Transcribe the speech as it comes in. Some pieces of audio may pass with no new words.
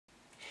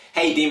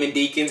Hey Demon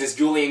Deacons, it's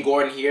Jullien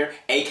Gordon here,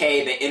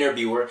 aka The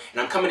Interviewer,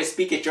 and I'm coming to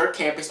speak at your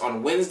campus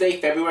on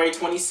Wednesday, February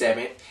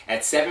 27th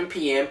at 7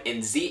 p.m. in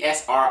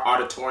ZSR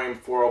Auditorium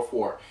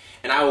 404.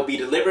 And I will be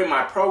delivering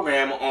my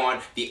program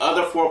on the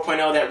other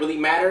 4.0 that really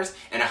matters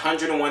and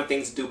 101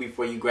 things to do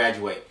before you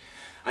graduate.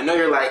 I know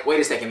you're like, wait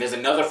a second, there's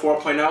another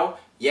 4.0?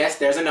 Yes,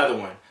 there's another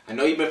one. I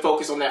know you've been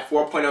focused on that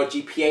 4.0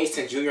 GPA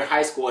since junior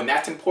high school, and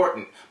that's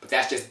important, but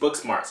that's just book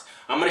smarts.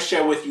 I'm going to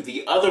share with you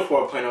the other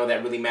 4.0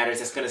 that really matters,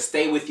 that's going to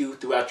stay with you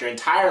throughout your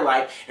entire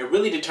life and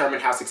really determine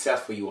how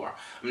successful you are.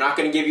 I'm not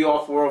going to give you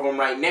all 4 of them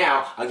right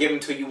now. I'll give them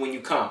to you when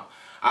you come.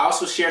 I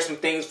also share some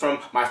things from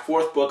my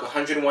 4th book,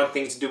 101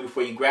 Things to Do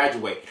Before You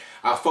Graduate.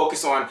 I'll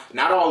focus on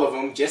not all of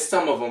them, just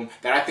some of them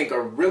that I think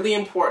are really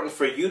important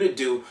for you to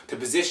do to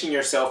position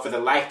yourself for the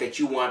life that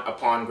you want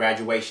upon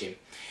graduation.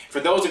 For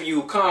those of you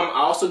who come,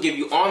 I also give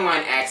you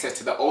online access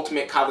to the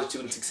Ultimate College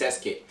Student Success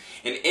Kit.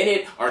 And in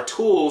it are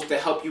tools to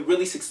help you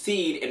really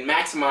succeed and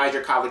maximize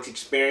your college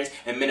experience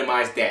and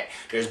minimize debt.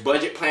 There's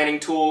budget planning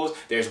tools,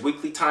 there's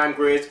weekly time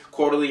grids,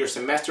 quarterly or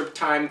semester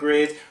time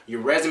grids,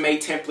 your resume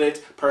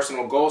templates,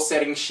 personal goal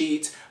setting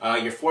sheets,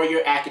 your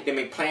 4-year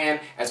academic plan,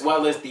 as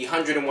well as the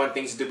 101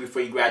 Things to Do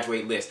Before You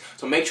Graduate list.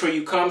 So make sure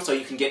you come so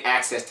you can get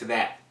access to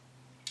that.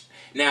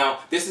 Now,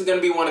 this is going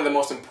to be one of the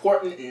most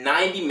important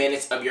 90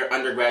 minutes of your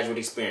undergraduate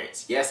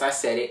experience. Yes, I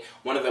said it.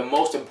 One of the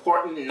most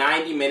important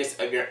 90 minutes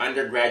of your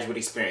undergraduate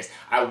experience.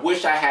 I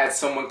wish I had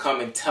someone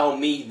come and tell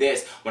me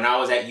this when I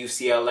was at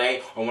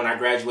UCLA or when I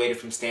graduated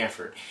from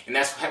Stanford. And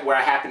that's where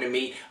I happened to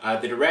meet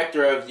the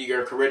director of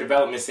your Career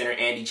Development Center,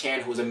 Andy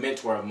Chan, who's a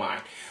mentor of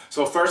mine.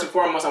 So first and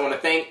foremost, I want to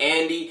thank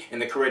Andy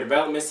and the Career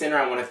Development Center.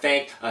 I want to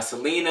thank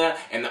Selena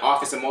and the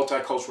Office of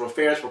Multicultural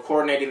Affairs for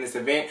coordinating this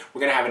event.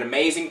 We're going to have an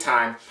amazing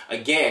time.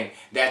 Again,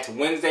 that's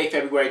Wednesday,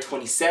 February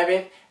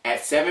 27th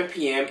at 7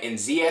 p.m. in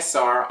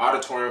ZSR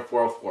Auditorium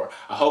 404.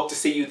 I hope to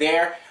see you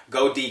there.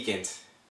 Go Deacons!